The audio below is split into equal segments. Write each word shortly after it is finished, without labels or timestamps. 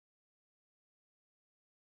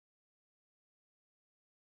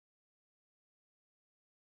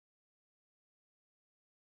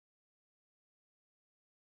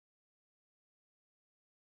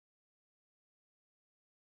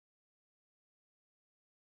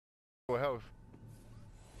Full health.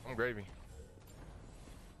 I'm gravy.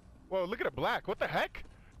 Whoa, look at the black. What the heck?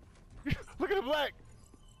 Look at the black.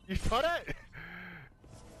 You saw that?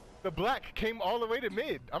 The black came all the way to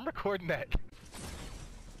mid. I'm recording that.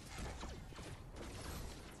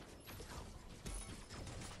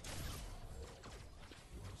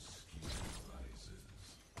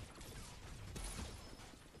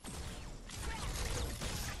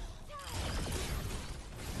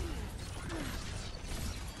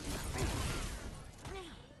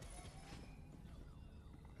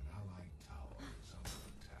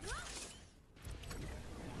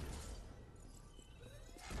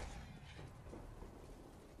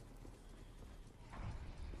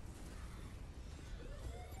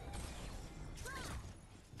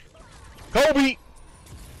 Kobe!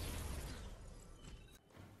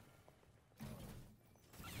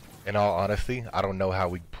 In all honesty, I don't know how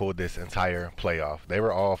we pulled this entire playoff. They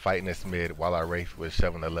were all fighting this mid while our Wraith was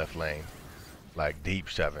shoving the left lane. Like deep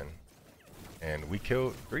shoving. And we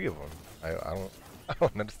killed 3 of them. I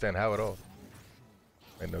don't understand how at all.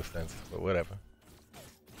 Made no sense, but whatever.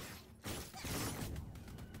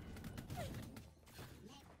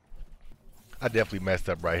 I definitely messed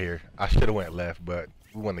up right here. I should have went left, but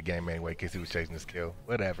we won the game anyway because he was chasing his kill.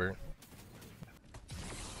 Whatever.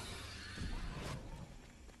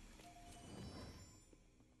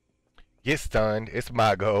 Get stunned. It's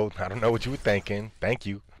my goal. I don't know what you were thinking. Thank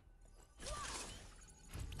you.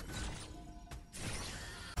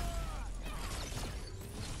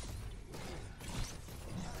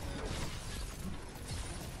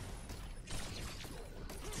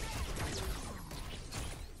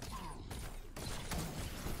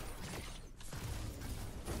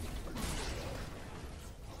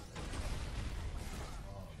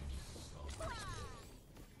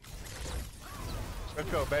 Let's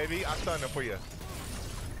go, baby. I stunned him for you.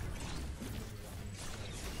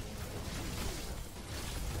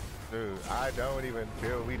 Dude, I don't even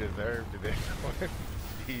feel we deserve this one.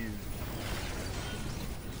 Jeez.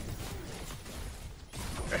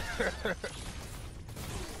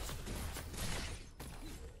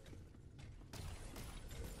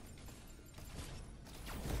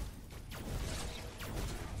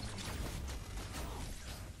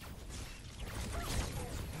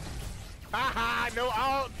 Haha, no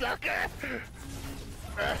ult, sucker!